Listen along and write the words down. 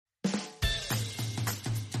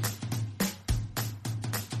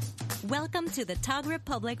Welcome to the Tog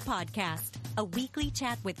Republic podcast, a weekly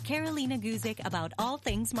chat with Carolina Guzik about all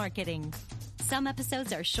things marketing. Some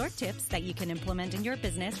episodes are short tips that you can implement in your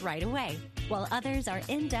business right away, while others are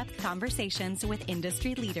in-depth conversations with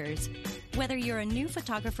industry leaders. Whether you're a new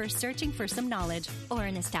photographer searching for some knowledge or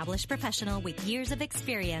an established professional with years of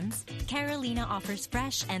experience, Carolina offers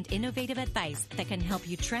fresh and innovative advice that can help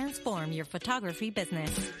you transform your photography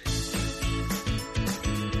business.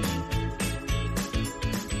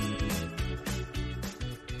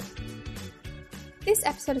 This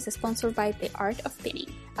episode is sponsored by The Art of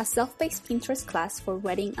Pinning, a self-paced Pinterest class for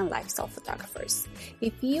wedding and lifestyle photographers.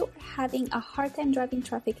 If you are having a hard time driving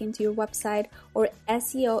traffic into your website, or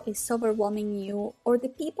SEO is overwhelming you, or the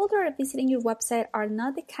people that are visiting your website are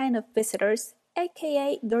not the kind of visitors,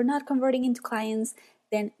 aka they're not converting into clients,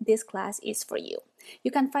 then this class is for you.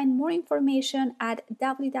 You can find more information at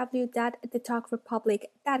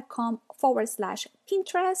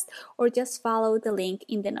www.thetalkrepublic.com/Pinterest or just follow the link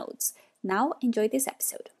in the notes. Now, enjoy this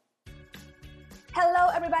episode. Hello,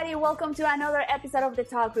 everybody. Welcome to another episode of The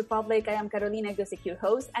Tog Republic. I am Carolina Guzik, your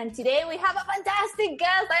host, and today we have a fantastic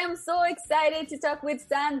guest. I am so excited to talk with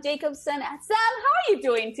Sam Jacobson. Sam, how are you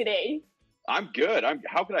doing today? I'm good.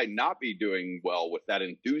 How could I not be doing well with that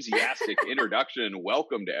enthusiastic introduction and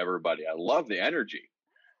welcome to everybody? I love the energy.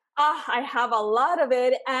 I have a lot of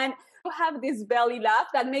it, and you have this belly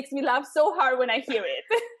laugh that makes me laugh so hard when I hear it.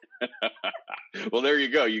 Well, there you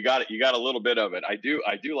go. You got it. You got a little bit of it. I do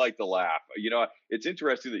like the laugh. You know, it's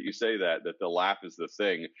interesting that you say that the laugh is the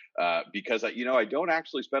thing, because I don't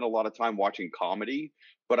actually spend a lot of time watching comedy,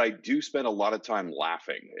 but I do spend a lot of time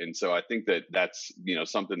laughing. And so I think that's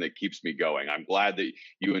something that keeps me going. I'm glad that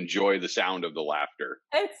you enjoy the sound of the laughter.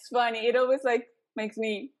 It's funny. It always makes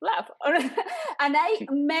me laugh. And I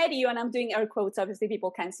met you, and I'm doing air quotes. Obviously,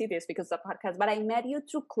 people can't see this because of the podcast, but I met you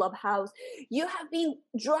through Clubhouse. You have been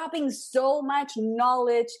dropping so much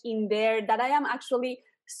knowledge in there that I am actually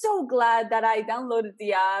so glad that I downloaded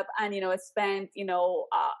the app and, spent,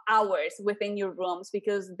 hours within your rooms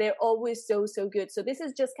because they're always so good. So this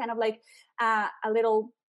is just kind of like a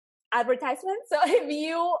little advertisement. So if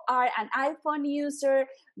you are an iPhone user,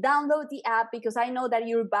 download the app because I know that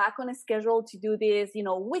you're back on a schedule to do this,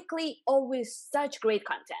 weekly, always such great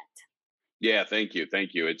content. Yeah, thank you.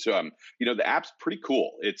 It's the app's pretty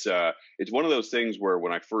cool. It's one of those things where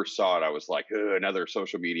when I first saw it, I was like, another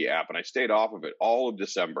social media app, and I stayed off of it all of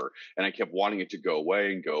December, and I kept wanting it to go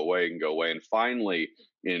away, and finally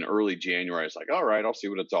in early January, I was like, all right, I'll see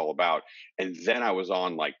what it's all about. And then I was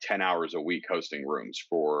on like 10 hours a week hosting rooms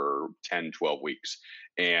for 10, 12 weeks.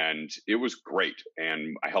 And it was great.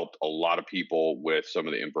 And I helped a lot of people with some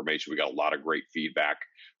of the information. We got a lot of great feedback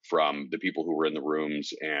from the people who were in the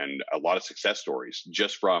rooms and a lot of success stories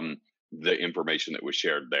just from the information that was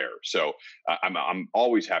shared there. So I'm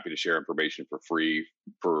always happy to share information for free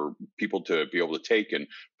for people to be able to take and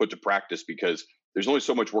put to practice, because there's only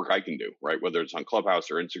so much work I can do, right? Whether it's on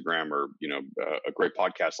Clubhouse or Instagram or, a great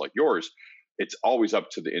podcast like yours, it's always up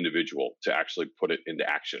to the individual to actually put it into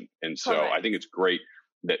action. And so Correct. I think it's great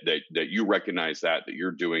that you recognize that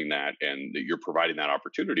you're doing that, and that you're providing that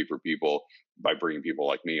opportunity for people by bringing people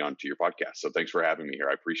like me onto your podcast. So thanks for having me here.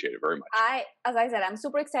 I appreciate it very much. As I said, I'm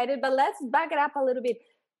super excited, but let's back it up a little bit.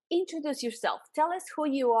 Introduce yourself. Tell us who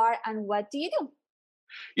you are and what do you do?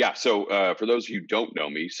 Yeah. So for those of you who don't know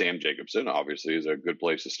me, Sam Jacobson obviously is a good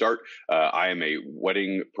place to start. I am a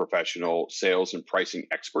wedding professional, sales and pricing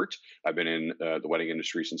expert. I've been in the wedding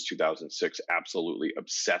industry since 2006, absolutely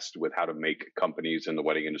obsessed with how to make companies in the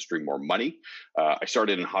wedding industry more money. I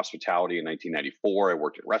started in hospitality in 1994. I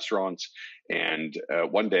worked at restaurants. And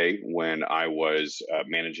one day when I was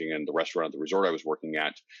managing in the restaurant at the resort I was working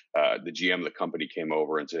at, the GM of the company came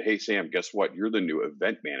over and said, "Hey, Sam, guess what? You're the new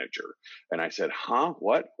event manager." And I said, "Huh?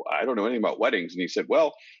 What? I don't know anything about weddings." And he said,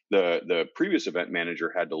 "Well, the previous event manager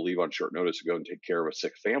had to leave on short notice to go and take care of a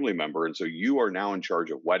sick family member. And so you are now in charge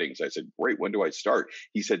of weddings." I said, "Great. When do I start?"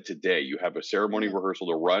 He said, "Today. You have a ceremony rehearsal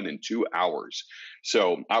to run in 2 hours."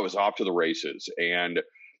 So I was off to the races. And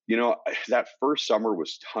that first summer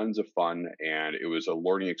was tons of fun, and it was a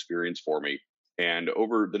learning experience for me. And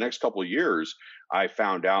over the next couple of years, I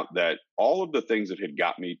found out that all of the things that had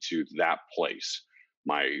got me to that place,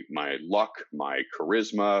 my luck, my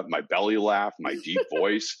charisma, my belly laugh, my deep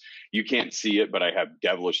voice, you can't see it, but I have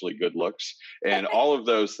devilishly good looks. And all of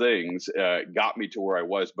those things got me to where I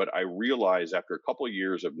was. But I realized after a couple of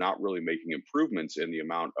years of not really making improvements in the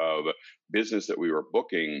amount of business that we were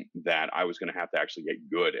booking, that I was going to have to actually get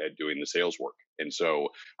good at doing the sales work. And so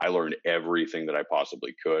I learned everything that I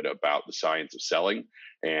possibly could about the science of selling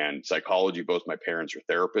and psychology. Both my parents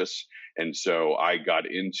are therapists. And so I got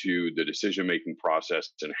into the decision-making process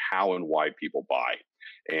and how and why people buy.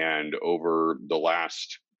 And over the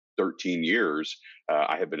last 13 years,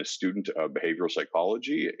 I have been a student of behavioral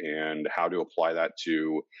psychology and how to apply that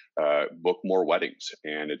to book more weddings.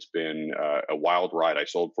 And it's been a wild ride. I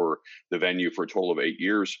sold for the venue for a total of 8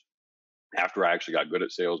 years. After I actually got good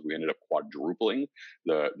at sales, we ended up quadrupling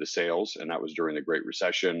the sales, and that was during the Great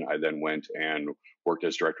Recession. I then went and worked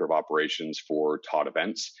as director of operations for Todd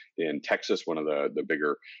Events in Texas, one of the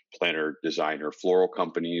bigger planner, designer, floral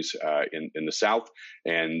companies in the South.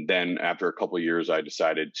 And then after a couple of years, I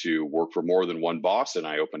decided to work for more than one boss, and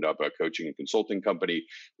I opened up a coaching and consulting company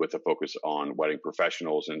with a focus on wedding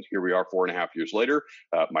professionals. And here we are 4.5 years later.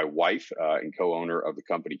 My wife and co-owner of the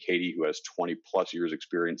company, Katie, who has 20 plus years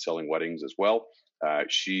experience selling weddings as well.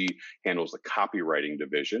 She handles the copywriting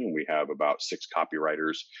division, and we have about 6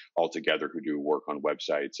 copywriters altogether who do work on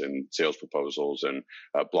websites and sales proposals and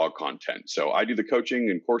blog content. So I do the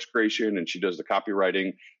coaching and course creation, and she does the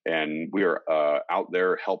copywriting, and we are out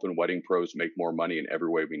there helping wedding pros make more money in every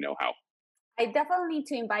way we know how. I definitely need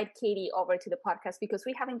to invite Katie over to the podcast because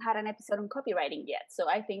we haven't had an episode on copywriting yet. So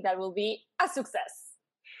I think that will be a success.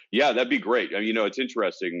 Yeah, that'd be great. You know, it's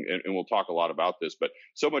interesting, and we'll talk a lot about this, but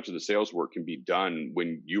so much of the sales work can be done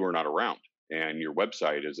when you are not around. And your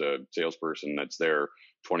website is a salesperson that's there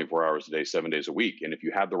 24 hours a day, 7 days a week. And if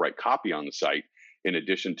you have the right copy on the site, in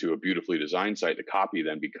addition to a beautifully designed site, the copy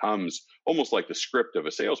then becomes almost like the script of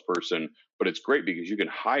a salesperson. But it's great because you can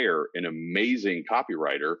hire an amazing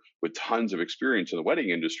copywriter with tons of experience in the wedding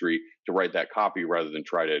industry to write that copy rather than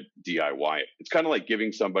try to DIY it. It's kind of like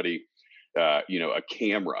giving somebody a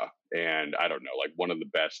camera, and I don't know, like one of the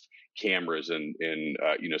best cameras in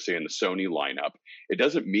say in the Sony lineup. It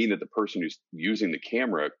doesn't mean that the person who's using the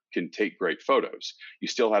camera can take great photos. You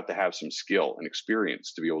still have to have some skill and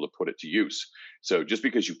experience to be able to put it to use. So just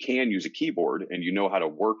because you can use a keyboard and you know how to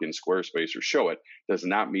work in Squarespace or Show It does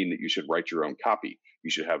not mean that you should write your own copy. You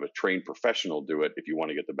should have a trained professional do it if you want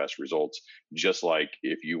to get the best results, just like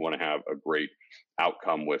if you want to have a great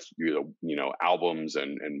outcome with albums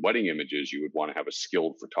and wedding images, you would want to have a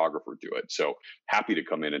skilled photographer do it. So happy to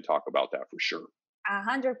come in and talk about that for sure.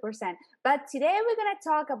 100%. But today we're going to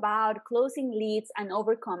talk about closing leads and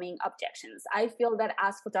overcoming objections. I feel that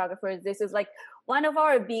as photographers, this is like one of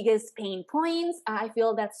our biggest pain points. I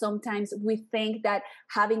feel that sometimes we think that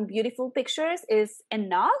having beautiful pictures is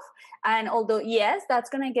enough. And although, yes,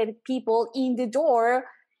 that's going to get people in the door,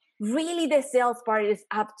 really the sales part is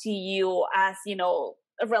up to you, as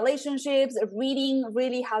relationships, reading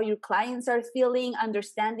really how your clients are feeling,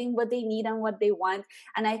 understanding what they need and what they want.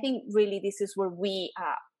 And I think really this is where we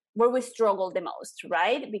struggle the most,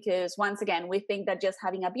 right? Because once again, we think that just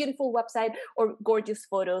having a beautiful website or gorgeous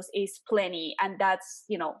photos is plenty, and that's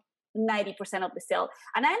 90% of the sale.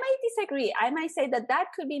 And I might disagree. I might say that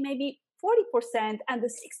could be maybe 40%, and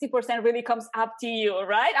the 60% really comes up to you,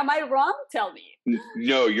 right? Am I wrong? Tell me.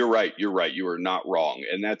 No, you're right. You're right. You are not wrong.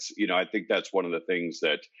 And that's, I think that's one of the things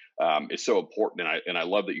that is so important. And I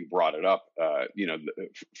love that you brought it up.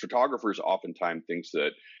 Photographers oftentimes think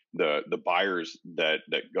that the buyers that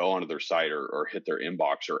go onto their site or hit their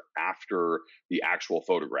inbox are after the actual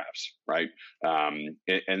photographs, right?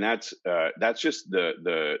 And that's just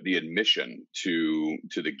the admission to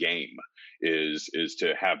the game is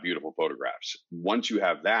to have beautiful photographs. Once you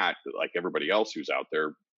have that, like everybody else who's out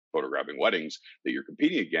there photographing weddings that you're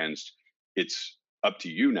competing against, it's up to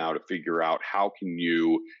you now to figure out how can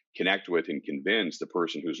you connect with and convince the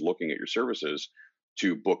person who's looking at your services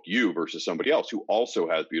to book you versus somebody else who also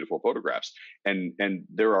has beautiful photographs. And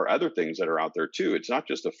there are other things that are out there too. It's not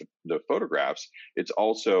just the photographs. It's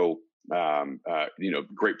also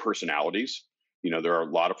great personalities. There are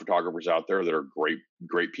a lot of photographers out there that are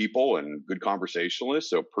great people and good conversationalists.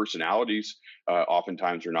 So personalities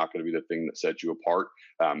oftentimes are not going to be the thing that sets you apart.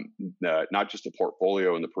 Not just the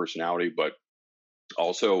portfolio and the personality, but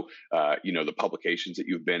also, the publications that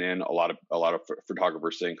you've been in. A lot of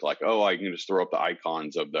photographers think like, oh, I can just throw up the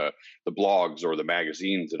icons of the blogs or the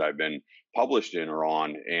magazines that I've been published in or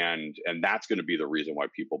on, and that's going to be the reason why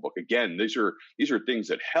people book. Again, these are things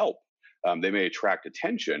that help. They may attract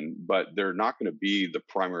attention, but they're not going to be the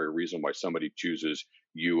primary reason why somebody chooses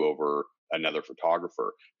you over another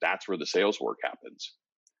photographer. That's where the sales work happens.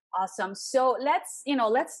 Awesome. So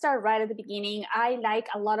let's start right at the beginning. I like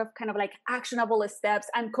a lot of kind of like actionable steps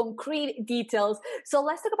and concrete details. So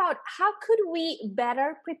let's talk about how could we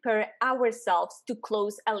better prepare ourselves to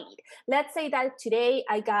close a lead. Let's say that today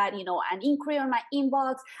I got, an inquiry on my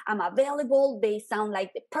inbox. I'm available. They sound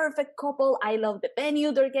like the perfect couple. I love the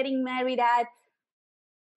venue they're getting married at.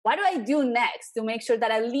 What do I do next to make sure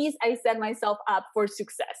that at least I set myself up for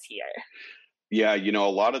success here? Yeah, a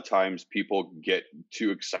lot of times people get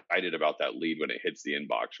too excited about that lead when it hits the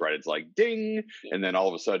inbox, right? It's like ding, and then all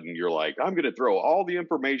of a sudden you're like, I'm going to throw all the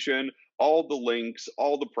information, all the links,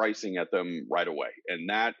 all the pricing at them right away. And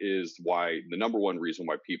that is why the number one reason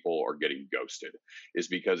why people are getting ghosted is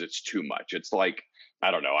because it's too much. It's like,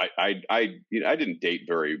 I don't know. I didn't date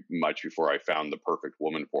very much before I found the perfect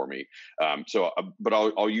woman for me. But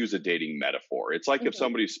I'll use a dating metaphor. It's like if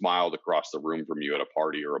somebody smiled across the room from you at a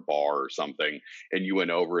party or a bar or something, and you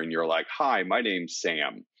went over and you're like, "Hi, my name's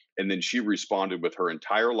Sam," and then she responded with her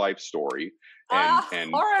entire life story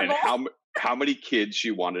and how many kids she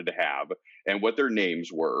wanted to have and what their names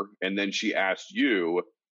were, and then she asked you,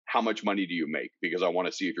 "How much money do you make? Because I want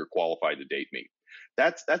to see if you're qualified to date me."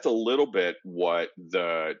 That's a little bit what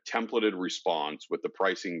the templated response with the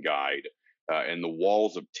pricing guide and the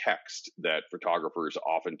walls of text that photographers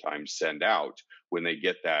oftentimes send out when they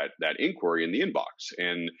get that inquiry in the inbox.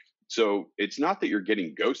 And so it's not that you're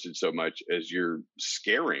getting ghosted so much as you're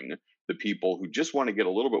scaring the people who just want to get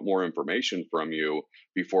a little bit more information from you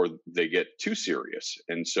before they get too serious.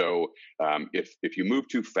 And so if you move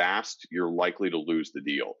too fast, you're likely to lose the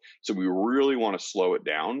deal. So we really want to slow it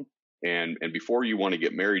down. And before you want to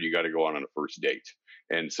get married, you got to go on a first date.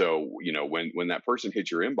 And so, when that person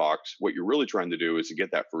hits your inbox, what you're really trying to do is to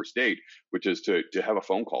get that first date, which is to have a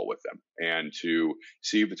phone call with them and to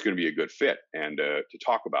see if it's going to be a good fit and to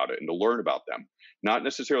talk about it and to learn about them. Not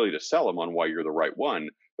necessarily to sell them on why you're the right one,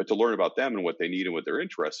 but to learn about them and what they need and what they're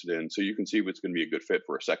interested in so you can see if it's going to be a good fit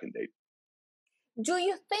for a second date. Do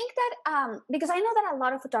you think that, because I know that a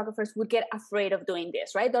lot of photographers would get afraid of doing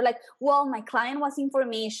this, right? They're like, well, my client wants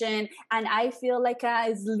information and I feel like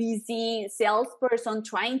a sleazy salesperson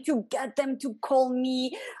trying to get them to call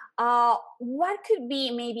me. What could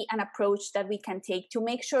be maybe an approach that we can take to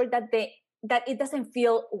make sure that it doesn't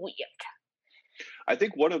feel weird? I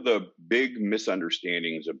think one of the big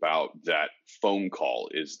misunderstandings about that phone call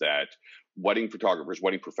is that wedding photographers,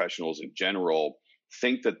 wedding professionals in general,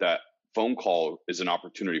 think that phone call is an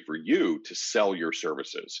opportunity for you to sell your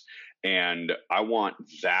services. And I want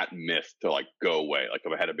that myth to go away. Like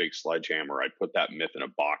if I had a big sledgehammer, I'd put that myth in a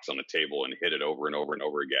box on the table and hit it over and over and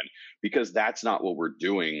over again, because that's not what we're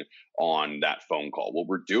doing on that phone call. What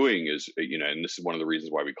we're doing is, and this is one of the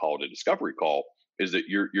reasons why we call it a discovery call, is that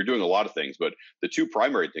you're doing a lot of things, but the two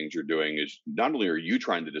primary things you're doing is not only are you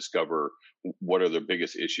trying to discover what are the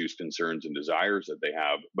biggest issues, concerns, and desires that they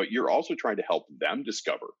have, but you're also trying to help them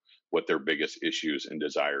discover what their biggest issues and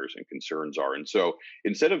desires and concerns are. And so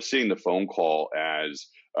instead of seeing the phone call as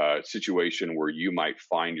a situation where you might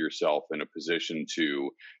find yourself in a position to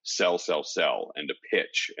sell, and to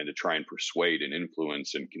pitch and to try and persuade and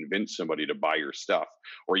influence and convince somebody to buy your stuff,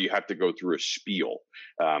 or you have to go through a spiel,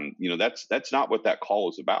 that's not what that call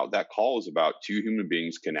is about. That call is about two human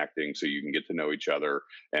beings connecting so you can get to know each other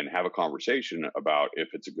and have a conversation about if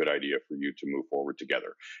it's a good idea for you to move forward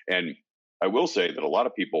together. And I will say that a lot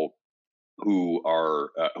of people who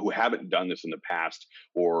haven't done this in the past,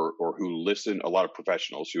 or who listen, a lot of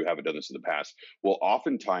professionals who haven't done this in the past will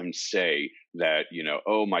oftentimes say that,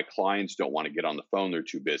 oh, my clients don't want to get on the phone, they're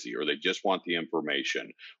too busy, or they just want the information,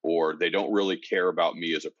 or they don't really care about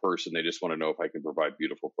me as a person, they just want to know if I can provide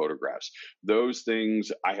beautiful photographs. Those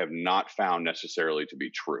things I have not found necessarily to be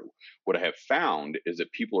true. What I have found is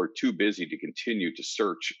that people are too busy to continue to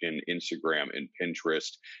search in Instagram and Pinterest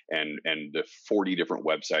and the 40 different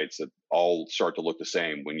websites that all start to look the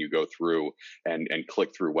same when you go through and click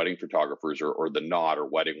through wedding photographers or The Knot or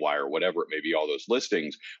Wedding Wire, whatever it may be, all those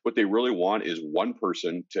listings. What they really want is one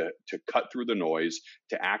person to cut through the noise,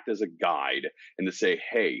 to act as a guide, and to say,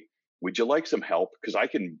 hey, would you like some help? Because I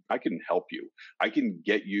can help you. I can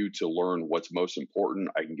get you to learn what's most important.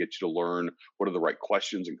 I can get you to learn what are the right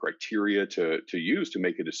questions and criteria to use to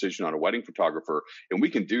make a decision on a wedding photographer. And we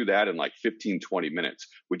can do that in 15, 20 minutes.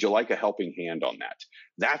 Would you like a helping hand on that?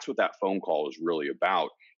 That's what that phone call is really about.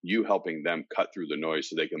 You helping them cut through the noise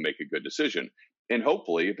so they can make a good decision. And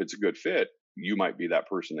hopefully, if it's a good fit, you might be that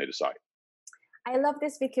person they decide. I love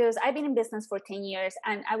this because I've been in business for 10 years.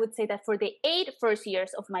 And I would say that for the 8 first years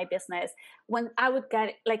of my business, when I would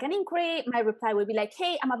get an inquiry, my reply would be like,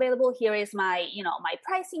 hey, I'm available. Here is my, my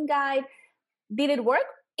pricing guide. Did it work?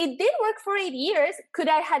 it did work for 8 years. Could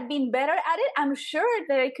I have been better at it? I'm sure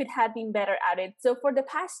that I could have been better at it. So for the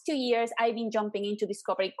past 2 years, I've been jumping into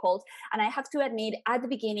discovery calls. And I have to admit, at the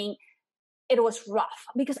beginning, it was rough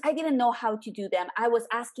because I didn't know how to do them. I was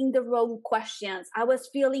asking the wrong questions. I was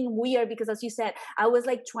feeling weird because, as you said, I was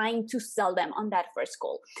like trying to sell them on that first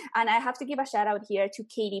call. And I have to give a shout out here to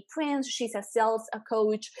Katie Prince. She's a sales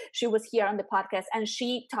coach. She was here on the podcast and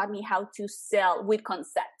she taught me how to sell with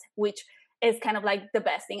consent, which is kind of like the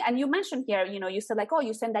best thing. And you mentioned here, you said like, oh,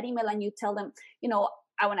 you send that email and you tell them,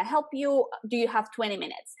 I want to help you. Do you have 20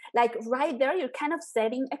 minutes? Like right there, you're kind of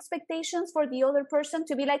setting expectations for the other person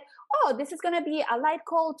to be like, oh, this is going to be a light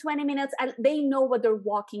call, 20 minutes. And they know what they're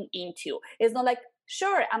walking into. It's not like,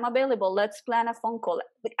 sure, I'm available. Let's plan a phone call.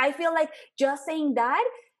 I feel like just saying that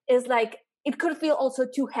is like, it could feel also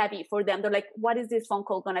too heavy for them. They're like, what is this phone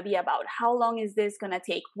call going to be about? How long is this going to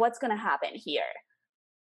take? What's going to happen here?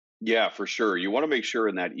 Yeah, for sure. You want to make sure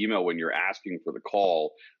in that email when you're asking for the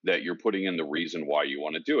call that you're putting in the reason why you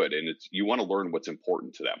want to do it, and you want to learn what's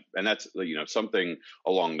important to them, and that's something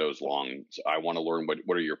along those lines. I want to learn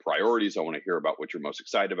what are your priorities. I want to hear about what you're most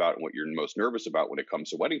excited about and what you're most nervous about when it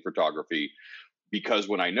comes to wedding photography. Because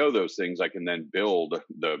when I know those things, I can then build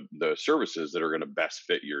the services that are going to best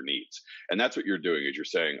fit your needs. And that's what you're doing is you're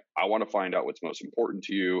saying, I want to find out what's most important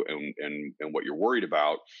to you and what you're worried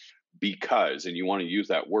about. Because, and you want to use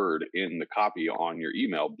that word in the copy on your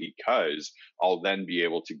email, because I'll then be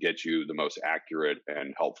able to get you the most accurate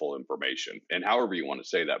and helpful information. And however you want to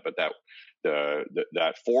say that, but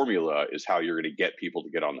that formula is how you're going to get people to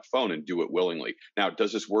get on the phone and do it willingly. Now,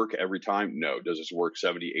 does this work every time? No. Does this work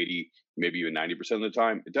 70, 80, maybe even 90% of the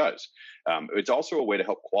time? It does. It's also a way to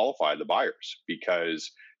help qualify the buyers because,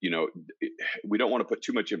 we don't want to put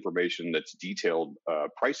too much information that's detailed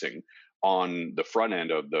pricing on the front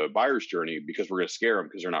end of the buyer's journey because we're going to scare them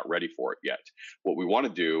because they're not ready for it yet. What we want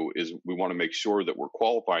to do is we want to make sure that we're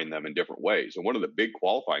qualifying them in different ways. And one of the big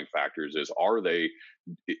qualifying factors is, are they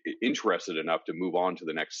interested enough to move on to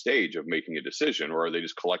the next stage of making a decision, or are they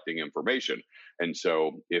just collecting information? And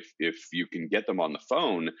so if you can get them on the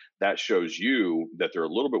phone, that shows you that they're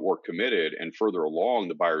a little bit more committed and further along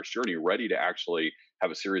the buyer's journey, ready to actually have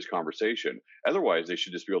a serious conversation. Otherwise, they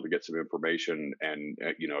should just be able to get some information and,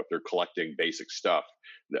 if they're collecting basic stuff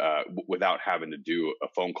without having to do a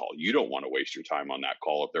phone call. You don't want to waste your time on that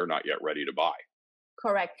call if they're not yet ready to buy.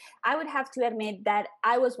 Correct. I would have to admit that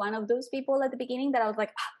I was one of those people at the beginning that I was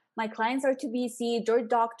like, my clients are too busy. They're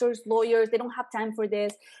doctors, lawyers. They don't have time for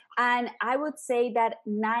this. And I would say that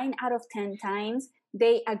 9 out of 10 times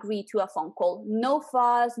they agree to a phone call. No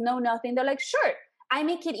fuss, no nothing. They're like, sure. I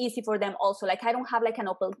make it easy for them also. Like I don't have like an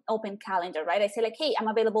open calendar, right? I say like, hey, I'm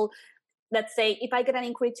available. Let's say if I get an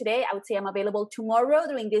inquiry today, I would say I'm available tomorrow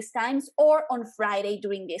during these times or on Friday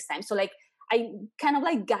during this time. So like I kind of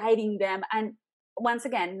like guiding them. And once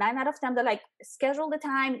again, 9 out of 10, they're like, schedule the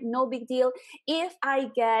time, no big deal. If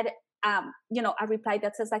I get, a reply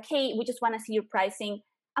that says like, hey, we just want to see your pricing,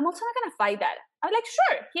 I'm also not going to fight that. I'm like,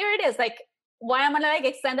 sure, here it is. Like, why am I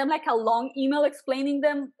like send them like a long email explaining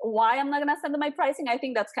them why I'm not going to send them my pricing? I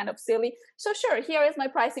think that's kind of silly. So sure, here is my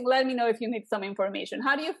pricing. Let me know if you need some information.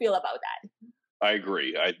 How do you feel about that? I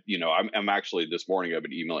agree. I'm actually this morning I've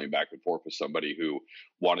been emailing back and forth with somebody who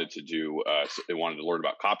wanted to do they wanted to learn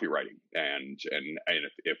about copywriting and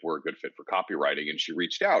if we're a good fit for copywriting. And she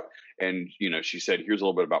reached out and she said, here's a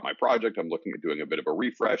little bit about my project. I'm looking at doing a bit of a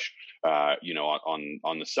refresh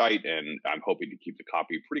on the site, and I'm hoping to keep the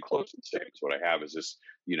copy pretty close to the same. So what I have is this,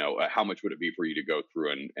 how much would it be for you to go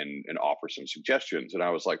through and offer some suggestions? And I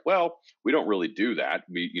was like, well, we don't really do that.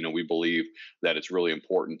 We believe that it's really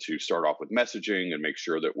important to start off with messaging and make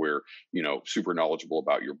sure that we're, super knowledgeable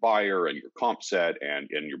about your buyer and your comp set and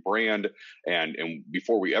your brand. And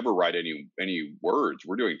before we ever write any words,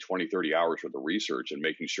 we're doing 20, 30 hours worth of research and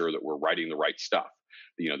making sure that we're writing the right stuff.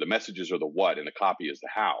 The messages are the what and the copy is the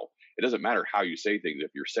how. It doesn't matter how you say things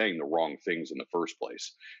if you're saying the wrong things in the first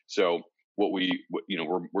place. So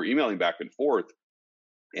we're emailing back and forth.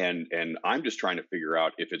 And I'm just trying to figure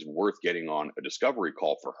out if it's worth getting on a discovery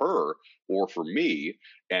call for her or for me.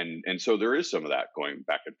 And so there is some of that going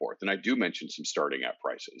back and forth. And I do mention some starting at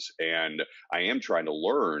prices. And I am trying to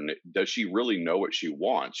learn, does she really know what she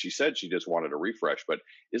wants? She said she just wanted a refresh, but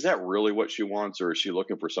is that really what she wants, or is she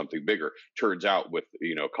looking for something bigger? Turns out with,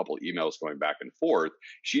 a couple of emails going back and forth,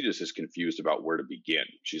 she just is confused about where to begin.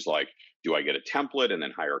 She's like, do I get a template and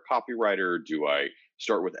then hire a copywriter? Do I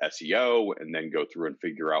start with SEO and then go through and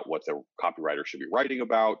figure out what the copywriter should be writing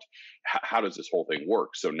about. How does this whole thing work?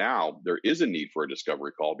 So now there is a need for a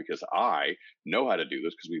discovery call because I know how to do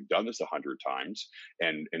this because we've done this 100 times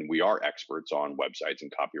and we are experts on websites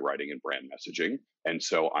and copywriting and brand messaging. And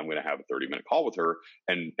so I'm going to have a 30-minute call with her.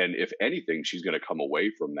 And if anything, she's going to come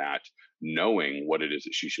away from that knowing what it is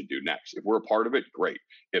that she should do next. If we're a part of it, great.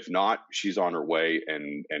 If not, she's on her way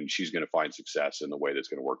and she's going to find success in the way that's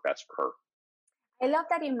going to work best for her. I love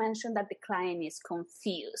that you mentioned that the client is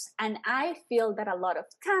confused. And I feel that a lot of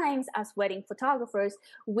times as wedding photographers,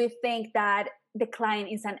 we think that the client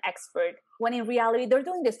is an expert when in reality, they're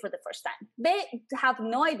doing this for the first time. They have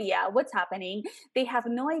no idea what's happening. They have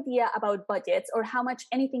no idea about budgets or how much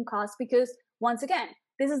anything costs because once again,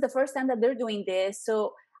 this is the first time that they're doing this.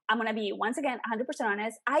 So I'm going to be, once again, 100%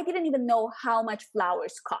 honest. I didn't even know how much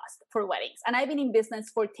flowers cost for weddings. And I've been in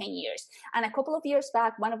business for 10 years. And a couple of years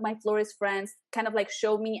back, one of my florist friends kind of like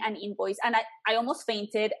showed me an invoice. And I almost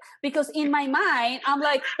fainted because in my mind, I'm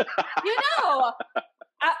like, a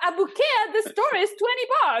bouquet at the store is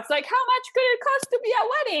 $20. Like, how much could it cost to be a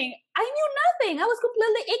wedding? I knew nothing. I was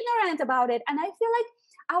completely ignorant about it. And I feel like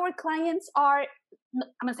our clients are,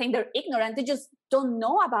 I'm not saying they're ignorant, they just don't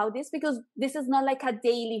know about this because this is not like a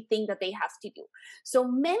daily thing that they have to do. So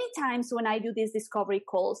many times when I do these discovery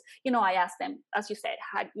calls, I ask them, as you said,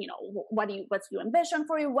 what's your ambition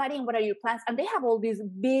for your wedding? What are your plans? And they have all these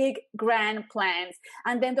big, grand plans.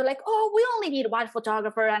 And then they're like, oh, we only need one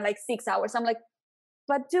photographer and like 6 hours. I'm like,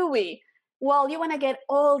 but do we? Well, you want to get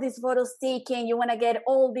all these photos taken. You want to get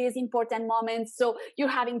all these important moments. So you're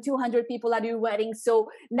having 200 people at your wedding. So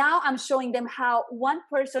now I'm showing them how one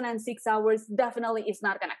person and 6 hours definitely is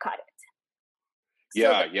not going to cut it.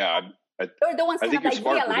 Yeah. They're the ones kind of like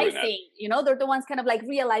realizing, they're the ones kind of like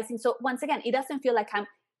realizing. So once again, it doesn't feel like I'm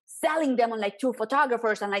selling them on like 2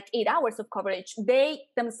 photographers and like 8 hours of coverage. They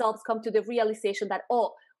themselves come to the realization that,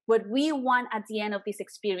 what we want at the end of this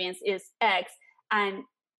experience is X, and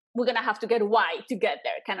we're going to have to get Y to get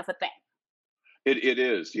there, kind of a thing. It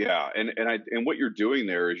is, yeah. And what you're doing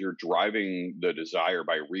there is you're driving the desire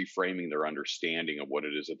by reframing their understanding of what it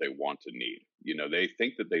is that they want to need. They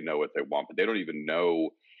think that they know what they want, but they don't even know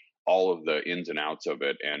all of the ins and outs of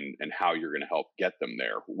it and how you're going to help get them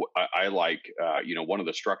there. I like, one of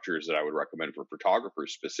the structures that I would recommend for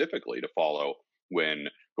photographers specifically to follow when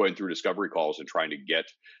going through discovery calls and trying to get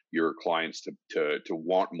your clients to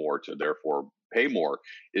want more, to therefore pay more,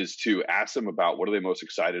 is to ask them about what are they most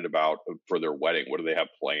excited about for their wedding? What do they have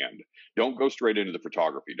planned? Don't go straight into the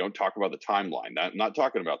photography. Don't talk about the timeline. I'm not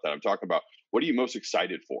talking about that. I'm talking about what are you most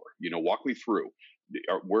excited for? Walk me through.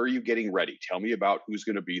 Where are you getting ready? Tell me about who's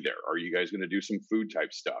going to be there. Are you guys going to do some food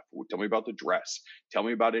type stuff? Tell me about the dress. Tell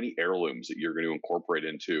me about any heirlooms that you're going to incorporate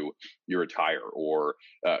into your attire, or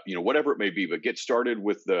whatever it may be. But get started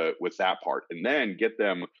with that part, and then get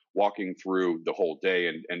them walking through the whole day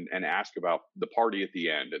and ask about the party at the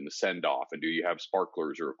end and the send off. And do you have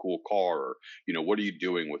sparklers or a cool car, or what are you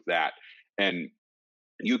doing with that? And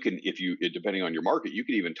you can, depending on your market, you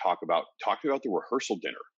can even talk to me about the rehearsal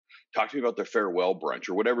dinner. Talk to me about their farewell brunch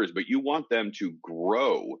or whatever it is, but you want them to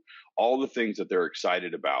grow all the things that they're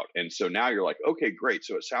excited about. And so now you're like, okay, great.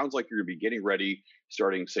 So it sounds like you're going to be getting ready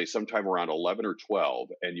starting, say, sometime around 11 or 12,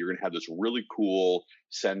 and you're going to have this really cool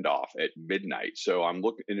send off at midnight. So I'm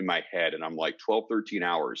looking in my head and I'm like 12, 13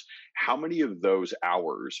 hours. How many of those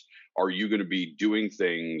hours are you going to be doing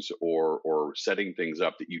things or setting things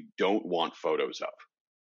up that you don't want photos of?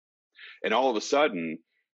 And all of a sudden,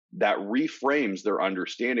 that reframes their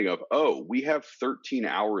understanding of, we have 13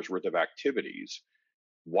 hours worth of activities.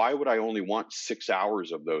 Why would I only want 6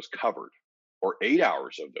 hours of those covered, or 8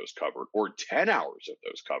 hours of those covered, or 10 hours of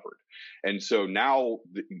those covered? And so now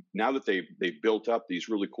that they've built up these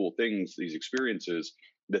really cool things, these experiences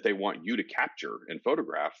that they want you to capture and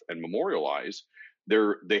photograph and memorialize,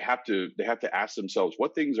 they have to ask themselves,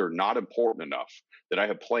 what things are not important enough that I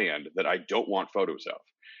have planned that I don't want photos of?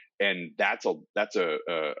 And that's a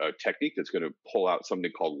technique that's going to pull out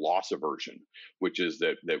something called loss aversion, which is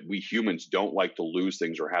that we humans don't like to lose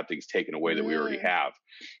things or have things taken away that we already have.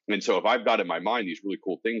 And so if I've got in my mind these really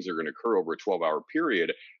cool things that are going to occur over a 12-hour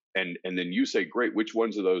period, and then you say, great, which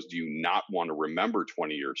ones of those do you not want to remember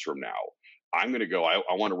 20 years from now? I'm going to go, I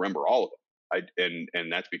want to remember all of them.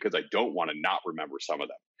 And that's because I don't want to not remember some of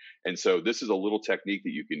them. And so this is a little technique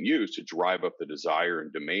that you can use to drive up the desire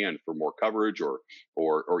and demand for more coverage,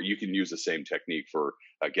 or you can use the same technique for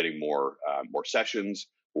getting more sessions,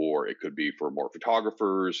 or it could be for more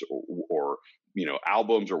photographers or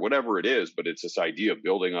albums or whatever it is. But it's this idea of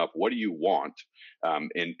building up what do you want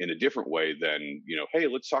in a different way than, hey,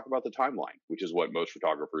 let's talk about the timeline, which is what most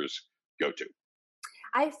photographers go to.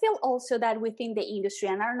 I feel also that within the industry,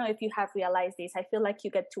 and I don't know if you have realized this, I feel like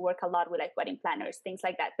you get to work a lot with like wedding planners, things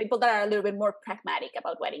like that. People that are a little bit more pragmatic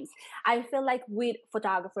about weddings. I feel like with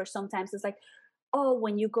photographers, sometimes it's like, oh,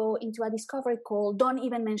 when you go into a discovery call, don't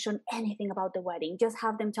even mention anything about the wedding. Just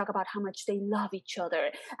have them talk about how much they love each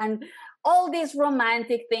other and all these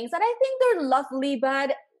romantic things that I think they're lovely,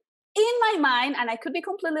 but in my mind, and I could be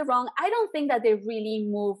completely wrong, I don't think that they really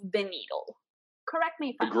move the needle. Correct me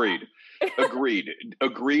if I'm Agreed.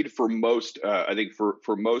 Agreed. For most, I think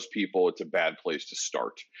for most people, it's a bad place to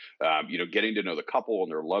start. Getting to know the couple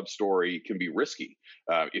and their love story can be risky.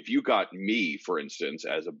 If you got me, for instance,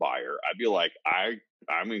 as a buyer, I'd be like,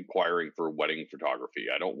 I'm inquiring for wedding photography.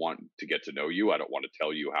 I don't want to get to know you. I don't want to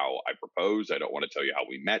tell you how I proposed. I don't want to tell you how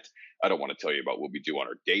we met. I don't want to tell you about what we do on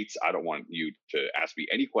our dates. I don't want you to ask me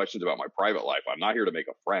any questions about my private life. I'm not here to make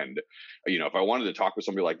a friend. If I wanted to talk with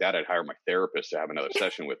somebody like that, I'd hire my therapist to have another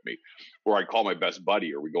session with me, or I'd call my best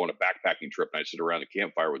buddy, or we go on a backpacking trip and I sit around a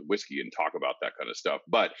campfire with whiskey and talk about that kind of stuff.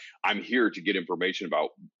 But I'm here to get information about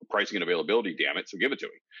pricing and availability, damn it. So give it to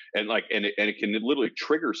me. And it can literally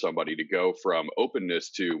trigger somebody to go from openness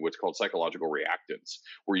to what's called psychological reactance,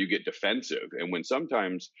 where you get defensive. And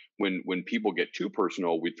when people get too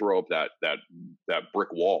personal, we throw up that brick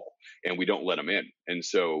wall and we don't let them in. And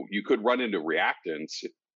so you could run into reactance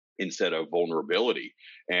instead of vulnerability.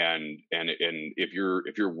 And if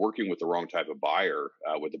you're working with the wrong type of buyer,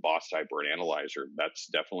 with the boss type or an analyzer, that's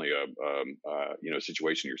definitely a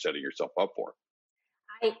situation you're setting yourself up for.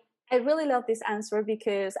 I really love this answer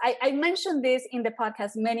because I mentioned this in the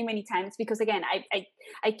podcast many, many times because again,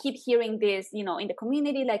 I keep hearing this, in the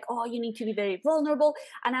community, like, oh, you need to be very vulnerable.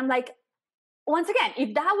 And I'm like, once again,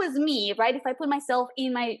 if that was me, right? If I put myself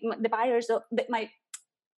in the buyers of my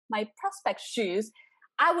prospect shoes,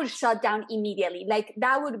 I would shut down immediately. Like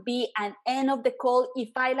that would be an end of the call. If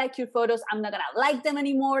I like your photos, I'm not going to like them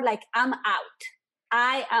anymore. Like I'm out.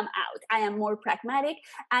 I am out. I am more pragmatic.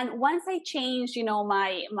 And once I changed,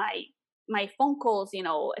 my phone calls,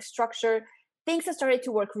 structure, things have started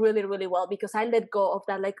to work really, really well because I let go of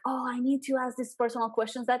that. Like, oh, I need to ask these personal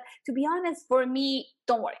questions that, to be honest, for me,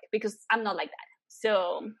 don't work because I'm not like that.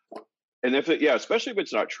 So. And especially if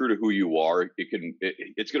it's not true to who you are,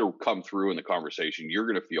 it's going to come through in the conversation. You're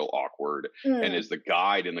going to feel awkward. And as the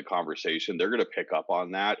guide in the conversation, they're going to pick up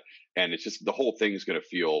on that. And it's just, the whole thing is going to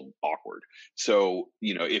feel awkward. So,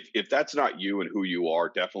 if that's not you and who you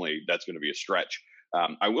are, definitely that's going to be a stretch.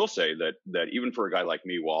 I will say that even for a guy like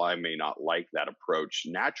me, while I may not like that approach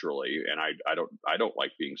naturally, and I don't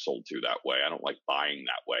like being sold to that way. I don't like buying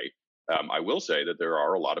that way. I will say that there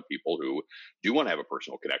are a lot of people who do want to have a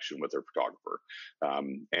personal connection with their photographer,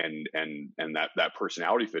 and that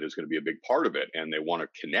personality fit is going to be a big part of it, and they want to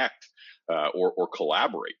connect or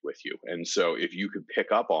collaborate with you. And so, if you could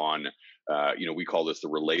pick up on, we call this the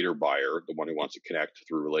relator buyer, the one who wants to connect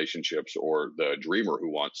through relationships, or the dreamer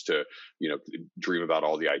who wants to, dream about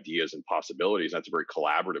all the ideas and possibilities. That's a very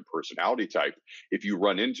collaborative personality type. If you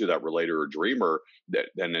run into that relator or dreamer,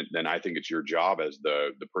 then I think it's your job as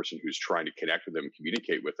the person who's trying to connect with them,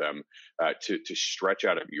 communicate with them, to stretch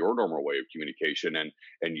out of your normal way of communication,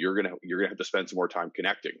 and you're gonna have to spend some more time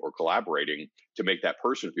connecting or collaborating to make that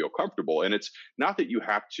person feel comfortable. And it's not that you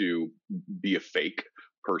have to be a fake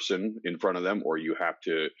person in front of them, or you have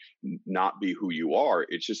to not be who you are.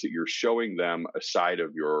 It's just that you're showing them a side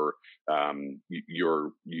of your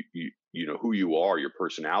who you are, your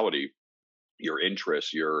personality, your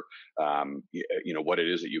interests, your what it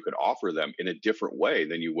is that you could offer them in a different way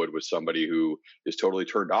than you would with somebody who is totally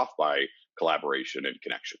turned off by collaboration and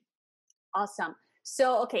connection. Awesome.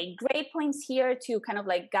 So, okay, great points here to kind of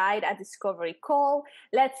like guide a discovery call.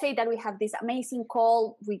 Let's say that we have this amazing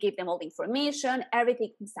call. We give them all the information.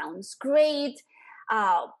 Everything sounds great.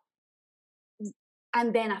 And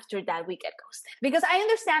then after that, we get ghosted. Because I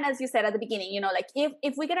understand, as you said at the beginning, like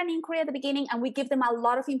if we get an inquiry at the beginning and we give them a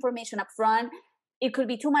lot of information up front, it could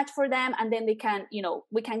be too much for them. And then they can,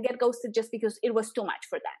 we can get ghosted just because it was too much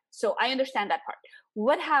for them. So I understand that part.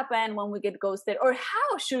 What happened when we get ghosted, or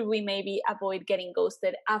how should we maybe avoid getting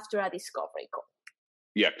ghosted after a discovery call?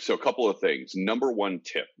 Yeah. So a couple of things. Number one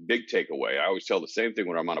tip, big takeaway. I always tell the same thing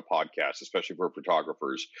when I'm on a podcast, especially for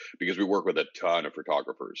photographers, because we work with a ton of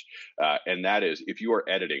photographers. And that is, if you are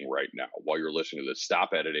editing right now, while you're listening to this, stop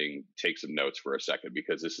editing, take some notes for a second,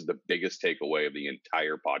 because this is the biggest takeaway of the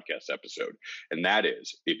entire podcast episode. And that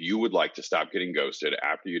is, if you would like to stop getting ghosted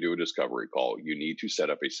after you do a discovery call, you need to set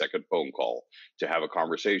up a second phone call to have a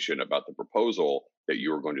conversation about the proposal that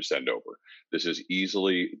you are going to send over. This is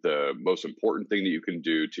easily the most important thing that you can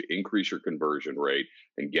do to increase your conversion rate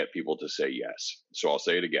and get people to say yes. So I'll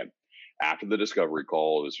say it again. After the discovery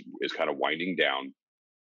call is kind of winding down,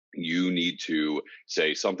 you need to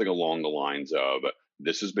say something along the lines of,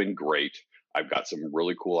 this has been great. I've got some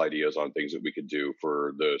really cool ideas on things that we could do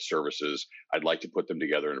for the services. I'd like to put them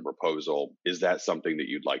together in a proposal. Is that something that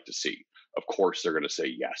you'd like to see? Of course, they're going to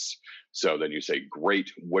say yes. So then you say,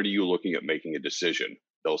 great. When are you looking at making a decision?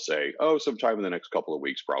 They'll say, oh, sometime in the next couple of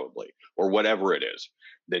weeks, probably, or whatever it is.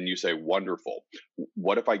 Then you say, wonderful.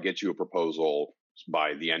 What if I get you a proposal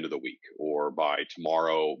by the end of the week or by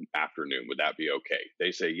tomorrow afternoon? Would that be okay?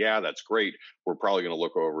 They say, yeah, that's great. We're probably going to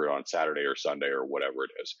look over it on Saturday or Sunday or whatever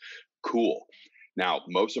it is. Cool. Now,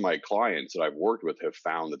 most of my clients that I've worked with have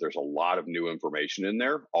found that there's a lot of new information in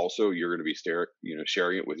there. Also, you're going to be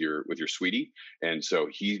sharing it with your sweetie, and so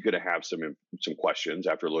he's going to have some questions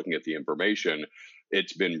after looking at the information.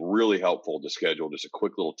 It's been really helpful to schedule just a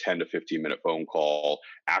quick little 10 to 15 minute phone call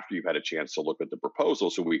after you've had a chance to look at the proposal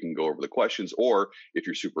so we can go over the questions. Or if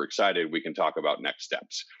you're super excited, we can talk about next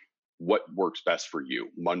steps. What works best for you,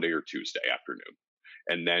 Monday or Tuesday afternoon?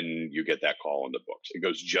 And then you get that call in the books. It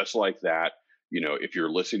goes just like that. If you're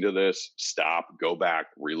listening to this, stop, go back,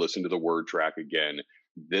 re-listen to the word track again.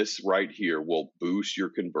 This right here will boost your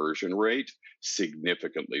conversion rate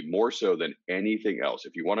significantly, more so than anything else.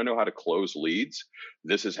 If you want to know how to close leads,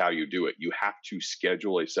 this is how you do it. You have to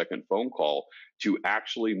schedule a second phone call to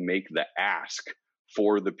actually make the ask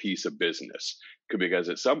for the piece of business. Because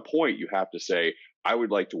at some point you have to say, I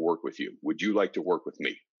would like to work with you. Would you like to work with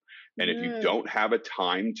me? And if you don't have a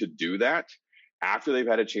time to do that, after they've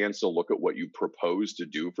had a chance to look at what you propose to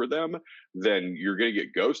do for them, then you're going to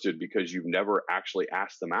get ghosted because you've never actually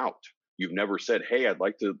asked them out. You've never said, hey, I'd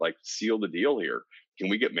like to seal the deal here. Can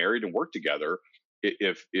we get married and work together?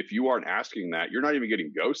 If you aren't asking that, you're not even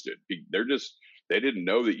getting ghosted. They didn't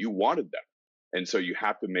know that you wanted them. And so you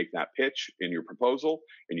have to make that pitch in your proposal,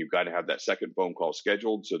 and you've got to have that second phone call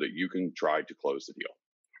scheduled so that you can try to close the deal.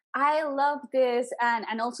 I love this,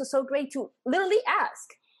 and also so great to literally ask,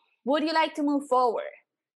 would you like to move forward?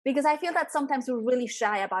 Because I feel that sometimes we're really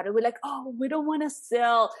shy about it. We're like, oh, we don't want to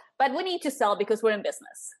sell, but we need to sell because we're in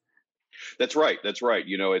business. That's right.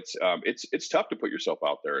 It's tough to put yourself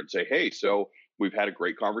out there and say, hey, so we've had a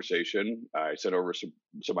great conversation. I sent over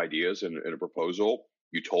some ideas and a proposal.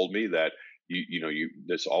 You told me that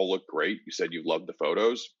this all looked great. You said you loved the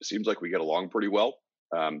photos. It seems like we get along pretty well.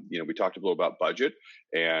 We talked a little about budget,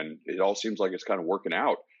 and it all seems like it's kind of working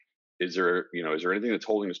out. Is there anything that's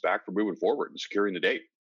holding us back from moving forward and securing the date?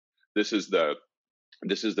 This is the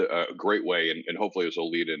great way, and hopefully this will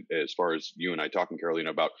lead in as far as you and I talking, Carolina,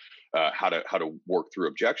 about how to work through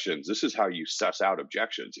objections. This is how you suss out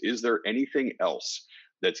objections. Is there anything else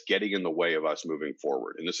that's getting in the way of us moving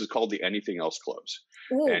forward? And this is called the anything else close.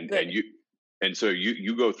 Ooh, and so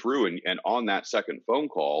you go through and on that second phone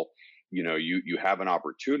call, you have an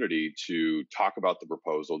opportunity to talk about the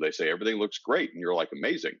proposal. They say everything looks great, and you're like,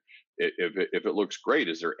 amazing. If it looks great,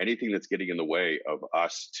 is there anything that's getting in the way of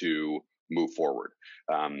us to move forward?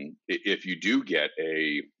 If you do get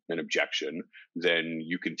an objection, then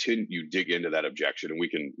you dig into that objection, and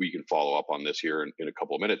we can follow up on this here in a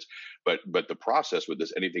couple of minutes. But the process with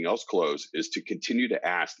this anything else close is to continue to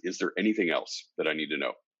ask, is there anything else that I need to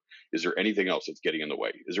know? Is there anything else that's getting in the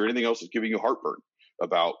way? Is there anything else that's giving you heartburn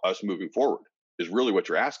about us moving forward? Is really what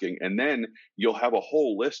you're asking. And then you'll have a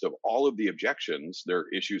whole list of all of the objections, their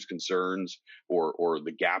issues, concerns, or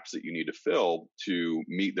the gaps that you need to fill to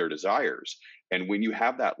meet their desires. And when you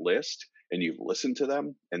have that list and you've listened to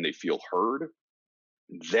them and they feel heard,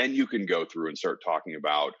 then you can go through and start talking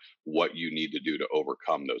about what you need to do to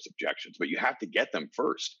overcome those objections. But you have to get them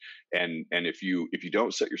first. And if you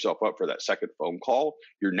don't set yourself up for that second phone call,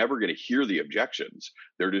 you're never going to hear the objections.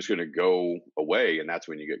 They're just going to go away, and that's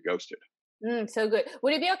when you get ghosted. So good.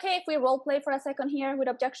 Would it be okay if we role play for a second here with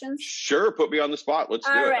objections? Sure. Put me on the spot. Let's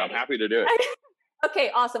do it. I'm happy to do it.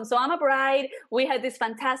 Okay, awesome. So I'm a bride. We had this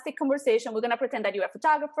fantastic conversation. We're going to pretend that you're a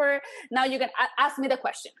photographer. Now you're going to ask me the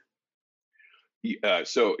question.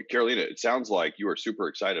 So Carolina, it sounds like you are super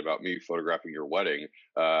excited about me photographing your wedding.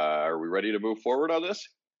 Are we ready to move forward on this?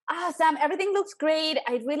 Sam, everything looks great.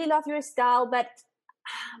 I really love your style, but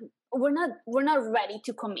we're not ready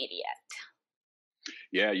to commit yet.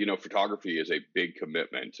 Yeah, photography is a big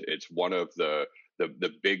commitment. It's one of the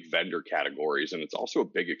big vendor categories, and it's also a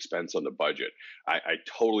big expense on the budget. I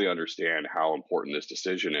totally understand how important this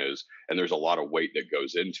decision is, and there's a lot of weight that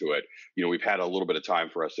goes into it. We've had a little bit of time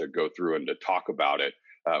for us to go through and to talk about it.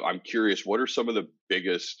 I'm curious, what are some of the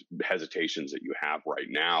biggest hesitations that you have right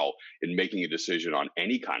now in making a decision on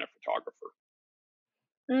any kind of photographer?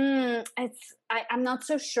 I'm not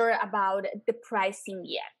so sure about the pricing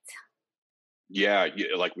yet. Yeah,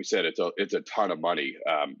 like we said, it's a ton of money.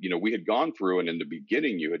 We had gone through, and in the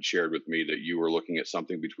beginning, you had shared with me that you were looking at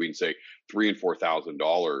something between, say, $3,000 and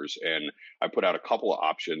 $4,000, and I put out a couple of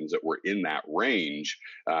options that were in that range,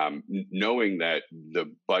 knowing that the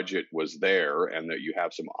budget was there and that you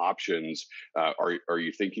have some options. Are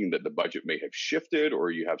you thinking that the budget may have shifted,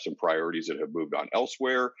 or you have some priorities that have moved on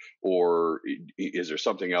elsewhere, or is there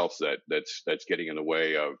something else that's getting in the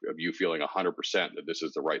way of you feeling 100% that this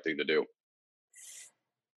is the right thing to do?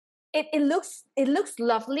 It looks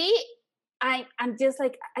lovely. I'm just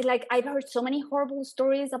I've heard so many horrible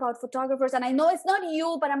stories about photographers, and I know it's not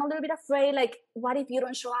you, but I'm a little bit afraid. Like, what if you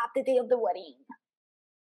don't show up the day of the wedding?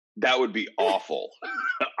 That would be awful.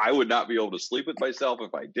 I would not be able to sleep with myself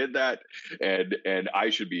if I did that, and I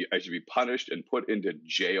should be punished and put into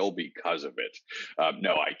jail because of it.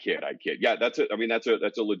 No, I can't. I can't. Yeah, that's it. I mean, that's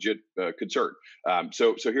a legit concern.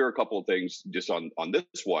 So here are a couple of things just on this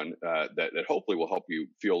one that hopefully will help you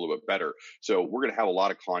feel a little bit better. So we're going to have a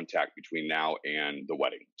lot of contact between now and the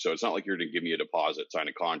wedding. So it's not like you're going to give me a deposit, sign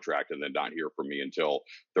a contract, and then not hear from me until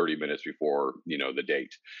 30 minutes before the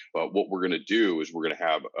date. But what we're going to do is we're going to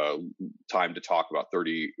have time to talk about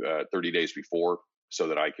 30 days before, so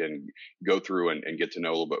that I can go through and get to know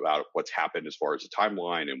a little bit about what's happened as far as the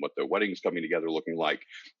timeline and what the wedding's coming together looking like.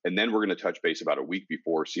 And then we're going to touch base about a week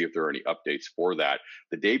before, see if there are any updates for that.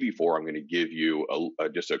 The day before, I'm going to give you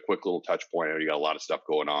just a quick little touch point. I know you got a lot of stuff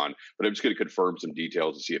going on, but I'm just going to confirm some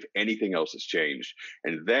details and see if anything else has changed.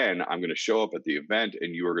 And then I'm going to show up at the event,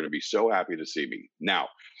 and you are going to be so happy to see me. Now,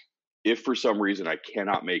 if for some reason I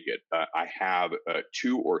cannot make it, I have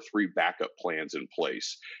 2 or 3 backup plans in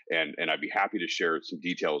place, and I'd be happy to share some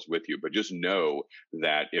details with you. But just know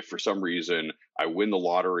that if for some reason I win the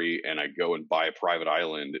lottery and I go and buy a private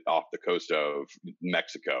island off the coast of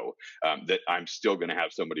Mexico, that I'm still going to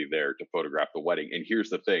have somebody there to photograph the wedding. And here's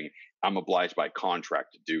the thing. I'm obliged by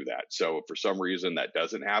contract to do that. So if for some reason that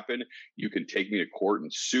doesn't happen, you can take me to court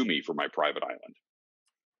and sue me for my private island.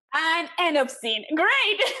 And end of scene.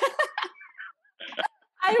 Great.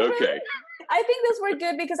 Okay. I think those were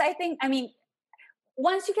good because I mean,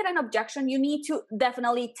 once you get an objection, you need to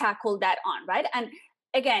definitely tackle that on, right? And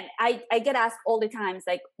again, I get asked all the times,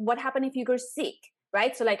 like, what happened if you go sick?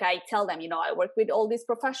 Right? So like I tell them, I work with all these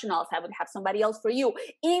professionals. I would have somebody else for you.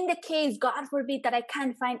 In the case, God forbid, that I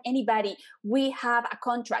can't find anybody, we have a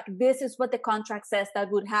contract. This is what the contract says that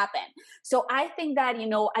would happen. So I think that,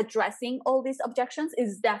 addressing all these objections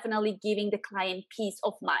is definitely giving the client peace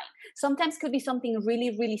of mind. Sometimes could be something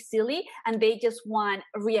really, really silly, and they just want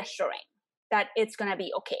reassuring that it's going to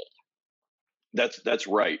be okay. That's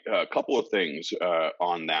right. A couple of things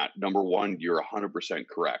on that. Number one, you're 100%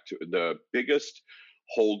 correct. The biggest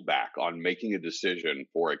holdback on making a decision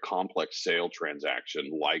for a complex sale transaction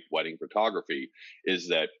like wedding photography is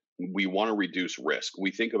that we want to reduce risk.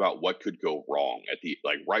 We think about what could go wrong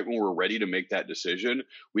right when we're ready to make that decision.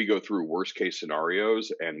 We go through worst case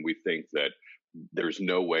scenarios, and we think that there's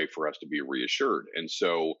no way for us to be reassured. And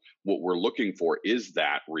so what we're looking for is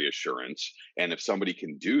that reassurance. And if somebody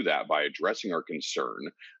can do that by addressing our concern,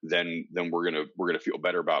 then we're gonna feel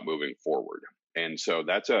better about moving forward. And so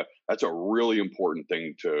that's a really important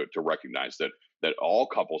thing to recognize, that all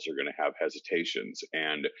couples are going to have hesitations,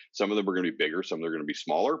 and some of them are going to be bigger, some of them are going to be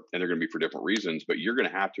smaller, and they're going to be for different reasons, but you're going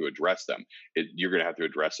to have to address them. You're going to have to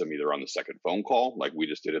address them either on the second phone call, like we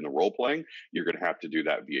just did in the role playing. You're going to have to do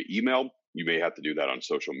that via email. You may have to do that on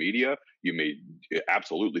social media. You may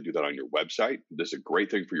absolutely do that on your website. This is a great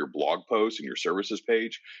thing for your blog post and your services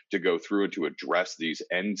page to go through and to address these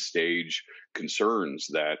end stage concerns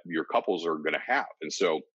that your couples are going to have. And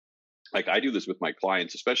so, like, I do this with my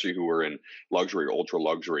clients, especially who are in luxury or ultra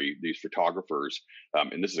luxury, these photographers.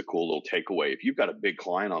 And this is a cool little takeaway. If you've got a big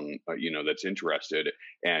client on, that's interested,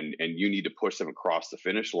 and you need to push them across the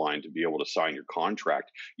finish line to be able to sign your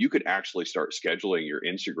contract, you could actually start scheduling your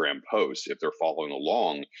Instagram posts, if they're following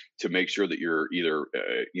along, to make sure that you're either,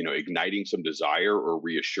 igniting some desire or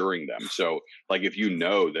reassuring them. So, like, if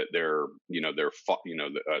that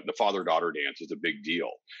the father-daughter dance is a big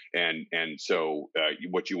deal, and so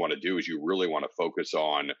what you want to do is you really want to focus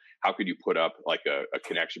on how could you put up like a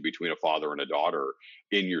connection between a father and a daughter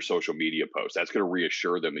in your social media post. That's going to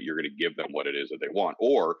reassure them that you're going to give them what it is that they want.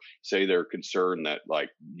 Or say they're concerned that, like,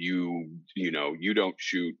 you don't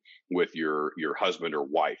shoot with your husband or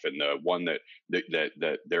wife, and the one that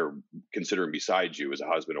they're considering beside you as a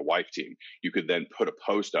husband and wife team, you could then put a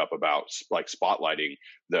post up about like spotlighting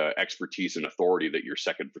the expertise and authority that your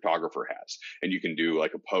second photographer has. And you can do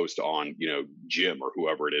like a post on, Jim or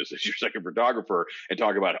whoever it is that's your second photographer, and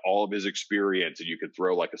talk about all of his experience. And you could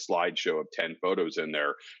throw like a slideshow of 10 photos in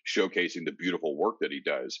there showcasing the beautiful work that he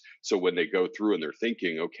does. So when they go through and they're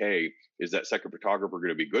thinking, okay, is that second photographer going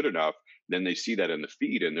to be good enough? Then they see that in the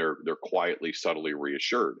feed and they're quietly, subtly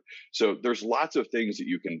reassured. So there's lots of things that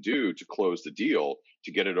you can do to close the deal,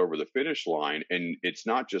 to get it over the finish line. And it's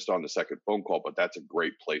not just on the second phone call, but that's a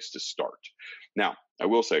great place to start. Now, I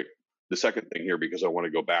will say the second thing here, because I want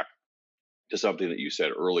to go back to something that you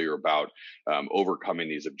said earlier about overcoming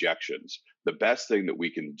these objections. The best thing that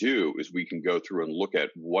we can do is we can go through and look at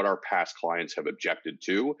what our past clients have objected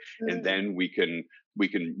to, and then we can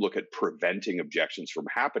look at preventing objections from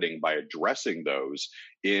happening by addressing those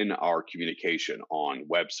in our communication on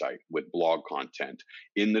website, with blog content,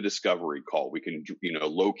 in the discovery call. We can,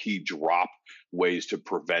 low key drop ways to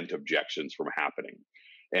prevent objections from happening.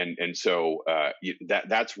 And so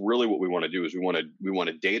that's really what we want to do, is we want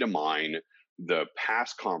to data mine the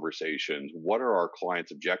past conversations. What are our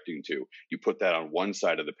clients objecting to? You put that on one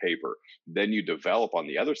side of the paper. Then you develop on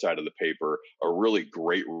the other side of the paper a really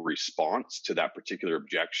great response to that particular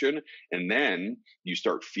objection. And then you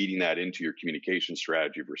start feeding that into your communication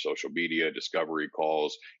strategy for social media, discovery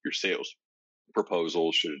calls. Your sales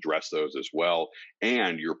proposals should address those as well.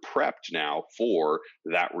 And you're prepped now for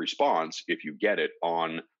that response if you get it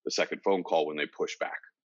on the second phone call when they push back.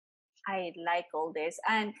 I like all this.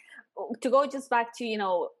 And to go just back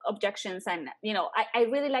to, objections, and, I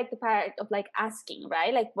really like the part of like asking,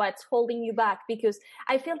 right? Like what's holding you back? Because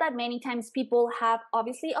I feel that many times people have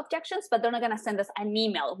obviously objections, but they're not going to send us an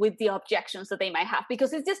email with the objections that they might have,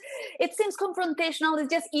 because it seems confrontational.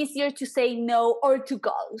 It's just easier to say no or to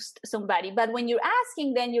ghost somebody. But when you're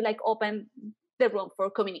asking, then you like open the room for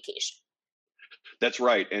communication. That's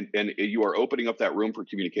right. And you are opening up that room for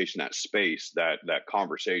communication, that space, that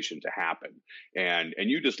conversation to happen. And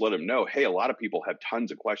you just let them know, hey, a lot of people have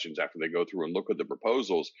tons of questions after they go through and look at the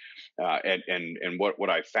proposals. And what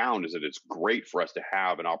I found is that it's great for us to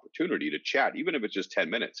have an opportunity to chat, even if it's just 10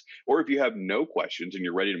 minutes. Or if you have no questions and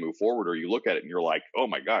you're ready to move forward, or you look at it and you're like, oh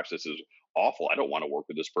my gosh, this is awful, I don't want to work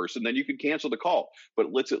with this person, then you can cancel the call.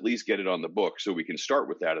 But let's at least get it on the book so we can start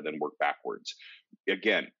with that and then work backwards.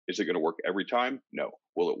 Again, is it going to work every time? No.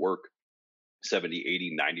 Will it work 70,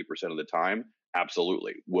 80, 90% of the time?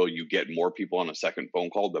 Absolutely. Will you get more people on a second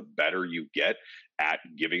phone call the better you get at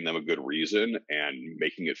giving them a good reason and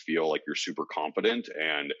making it feel like you're super confident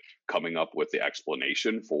and coming up with the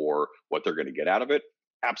explanation for what they're going to get out of it?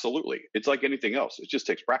 Absolutely. It's like anything else. It just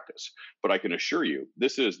takes practice. But I can assure you,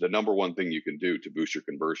 this is the number one thing you can do to boost your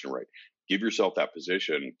conversion rate. Give yourself that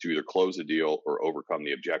position to either close the deal or overcome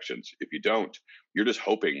the objections. If you don't, you're just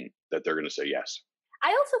hoping that they're going to say yes. I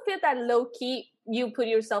also feel that low key, you put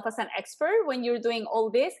yourself as an expert when you're doing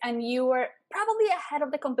all this, and you are probably ahead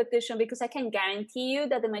of the competition, because I can guarantee you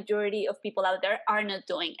that the majority of people out there are not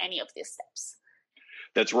doing any of these steps.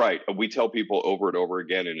 That's right. We tell people over and over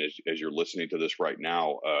again, and as you're listening to this right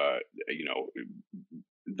now,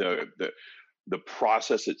 the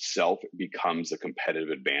process itself becomes a competitive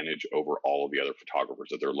advantage over all of the other photographers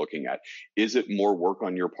that they're looking at. Is it more work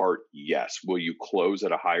on your part? Yes. Will you close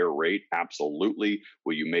at a higher rate? Absolutely.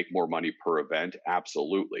 Will you make more money per event?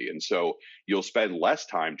 Absolutely. And so you'll spend less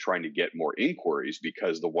time trying to get more inquiries,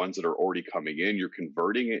 because the ones that are already coming in, you're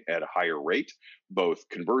converting it at a higher rate, both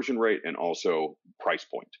conversion rate and also price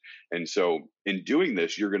point. And so in doing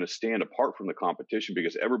this, you're going to stand apart from the competition,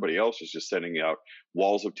 because everybody else is just sending out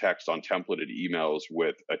walls of text on templated emails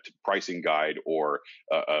with a pricing guide or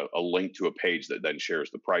a link to a page that then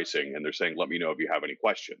shares the pricing. And they're saying, let me know if you have any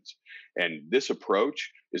questions. And this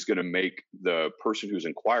approach is going to make the person who's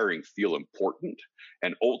inquiring feel important.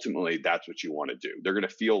 And ultimately, that's what you want to do. They're going to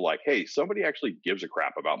feel like, hey, somebody actually gives a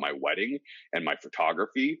crap about my wedding and my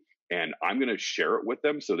photography, and I'm going to share it with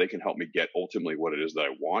them so they can help me get ultimately what it is that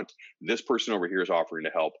I want. This person over here is offering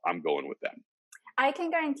to help. I'm going with them. I can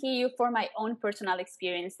guarantee you, for my own personal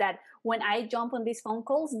experience, that when I jump on these phone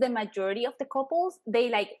calls, the majority of the couples, they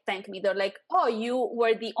like thank me. They're like, oh, you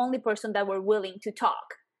were the only person that were willing to talk.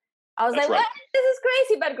 I was That's like, right. What? This is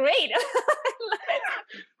crazy, but great.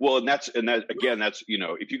 Well, and that's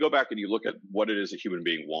if you go back and you look at what it is a human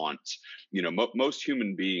being wants, most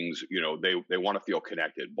human beings, they want to feel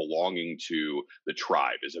connected. Belonging to the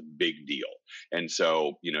tribe is a big deal. And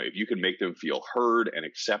so, if you can make them feel heard and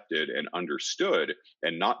accepted and understood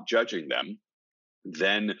and not judging them,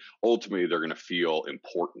 then ultimately they're going to feel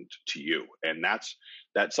important to you. And that's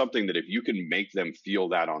something that if you can make them feel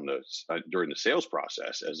that on the during the sales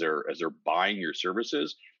process as they're buying your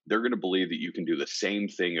services, they're going to believe that you can do the same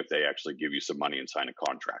thing if they actually give you some money and sign a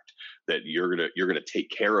contract, that you're going to take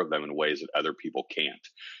care of them in ways that other people can't.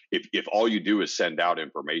 If all you do is send out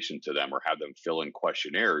information to them or have them fill in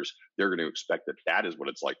questionnaires, they're going to expect that that is what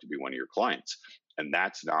it's like to be one of your clients, and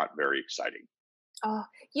that's not very exciting. Oh,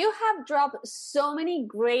 you have dropped so many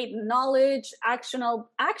great knowledge,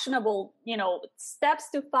 actionable, steps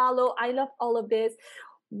to follow. I love all of this.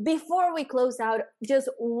 Before we close out, just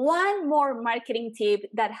one more marketing tip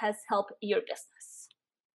that has helped your business.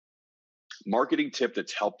 Marketing tip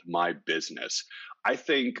that's helped my business. I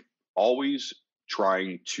think always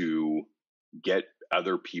trying to get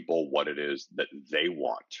other people what it is that they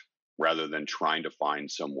want, rather than trying to find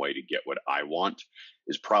some way to get what I want,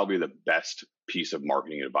 is probably the best piece of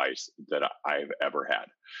marketing advice that I've ever had.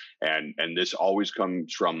 And this always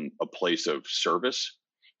comes from a place of service,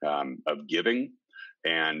 of giving,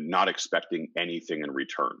 and not expecting anything in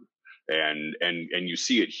return. And you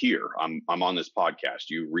see it here. I'm on this podcast.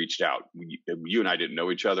 You reached out. You and I didn't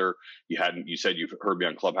know each other. You said you've heard me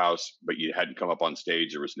on Clubhouse, but you hadn't come up on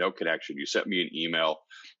stage. There was no connection. You sent me an email.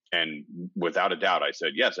 And without a doubt, I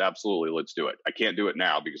said, yes, absolutely, let's do it. I can't do it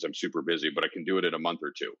now because I'm super busy, but I can do it in a month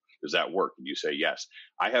or two. Does that work? And you say, yes.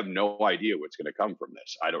 I have no idea what's going to come from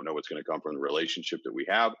this. I don't know what's going to come from the relationship that we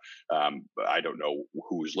have. I don't know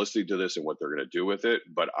who's listening to this and what they're going to do with it.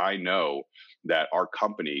 But I know that our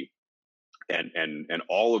company and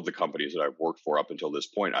all of the companies that I've worked for up until this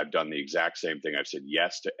point, I've done the exact same thing. I've said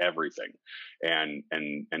yes to everything, and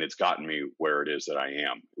it's gotten me where it is that I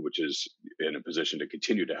am, which is in a position to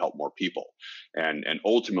continue to help more people. And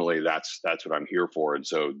ultimately, that's what I'm here for. And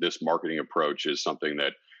so this marketing approach is something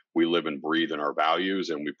that we live and breathe in our values,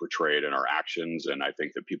 and we portray it in our actions. And I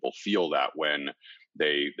think that people feel that when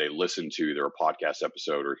they listen to either a podcast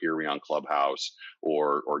episode or hear me on Clubhouse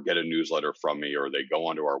or get a newsletter from me, or they go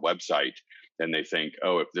onto our website and they think,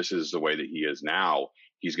 oh, if this is the way that he is now,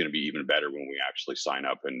 he's going to be even better when we actually sign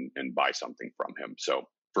up and buy something from him. So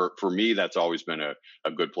for me, that's always been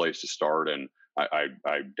a good place to start. And I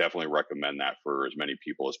definitely recommend that for as many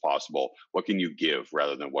people as possible. What can you give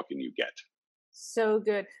rather than what can you get? So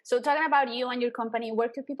good. So talking about you and your company, where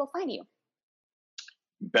can people find you?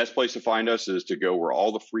 Best place to find us is to go where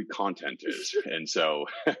all the free content is. And so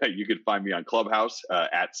you can find me on Clubhouse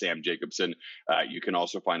at Sam Jacobson. You can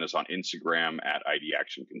also find us on Instagram at ID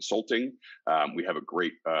Action Consulting. We have a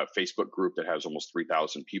great Facebook group that has almost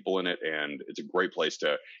 3,000 people in it. And it's a great place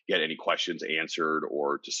to get any questions answered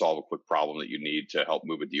or to solve a quick problem that you need to help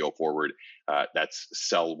move a deal forward. That's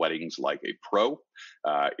Sell Weddings Like a Pro.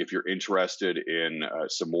 If you're interested in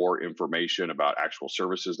some more information about actual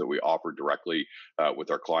services that we offer directly with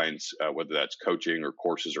our clients, whether that's coaching or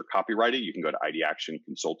courses or copywriting, you can go to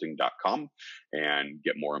idactionconsulting.com and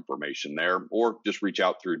get more information there, or just reach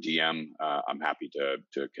out through DM. I'm happy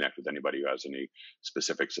to connect with anybody who has any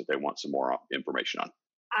specifics that they want some more information on.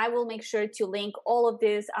 I will make sure to link all of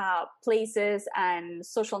these places and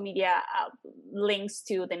social media links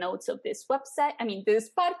to the notes of this this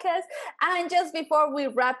podcast. And just before we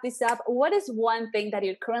wrap this up, what is one thing that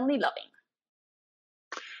you're currently loving?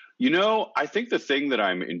 I think the thing that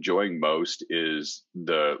I'm enjoying most is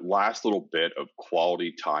the last little bit of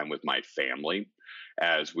quality time with my family,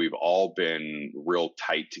 as we've all been real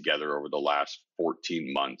tight together over the last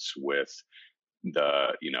 14 months with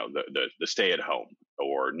the stay at home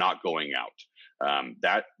or not going out. I'm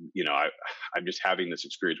just having this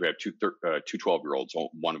experience. We have two 12-year-olds.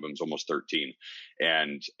 One of them is almost 13.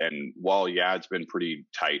 And while, it's been pretty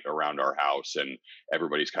tight around our house and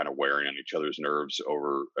everybody's kind of wearing on each other's nerves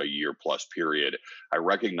over a year plus period, I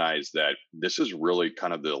recognize that this is really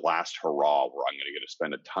kind of the last hurrah where I'm going to get to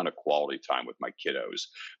spend a ton of quality time with my kiddos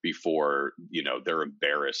before, they're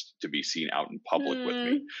embarrassed to be seen out in public with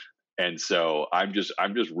me. And so I'm just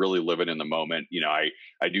really living in the moment.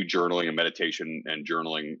 I do journaling and meditation and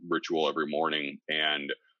journaling ritual every morning.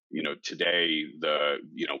 And, today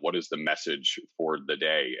what is the message for the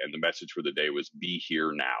day? And the message for the day was be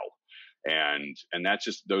here now. And that's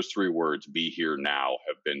just those three words, be here now,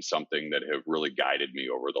 have been something that have really guided me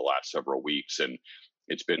over the last several weeks. And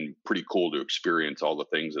it's been pretty cool to experience all the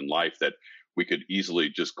things in life that we could easily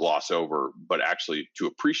just gloss over, but actually to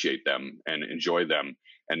appreciate them and enjoy them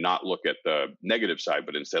and not look at the negative side,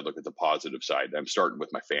 but instead look at the positive side. I'm starting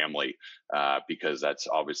with my family because that's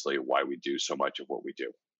obviously why we do so much of what we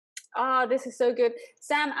do. Oh, this is so good.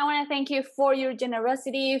 Sam, I want to thank you for your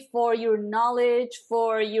generosity, for your knowledge,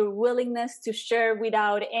 for your willingness to share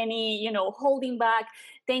without any, holding back.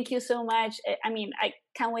 Thank you so much. I mean, I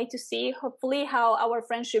can't wait to see, hopefully, how our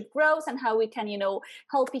friendship grows and how we can,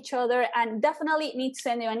 help each other. And definitely need to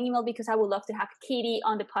send you an email because I would love to have Katie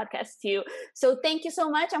on the podcast too. So thank you so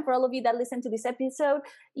much. And for all of you that listen to this episode,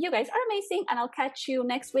 you guys are amazing. And I'll catch you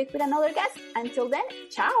next week with another guest. Until then,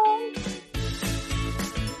 ciao.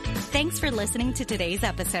 Thanks for listening to today's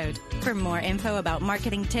episode. For more info about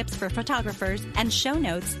marketing tips for photographers and show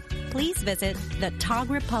notes, please visit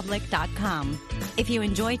thetogrepublic.com. If you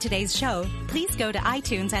enjoyed today's show, please go to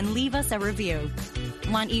iTunes and leave us a review.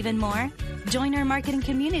 Want even more? Join our marketing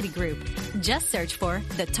community group. Just search for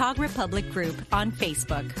the Tog Republic Group on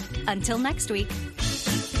Facebook. Until next week.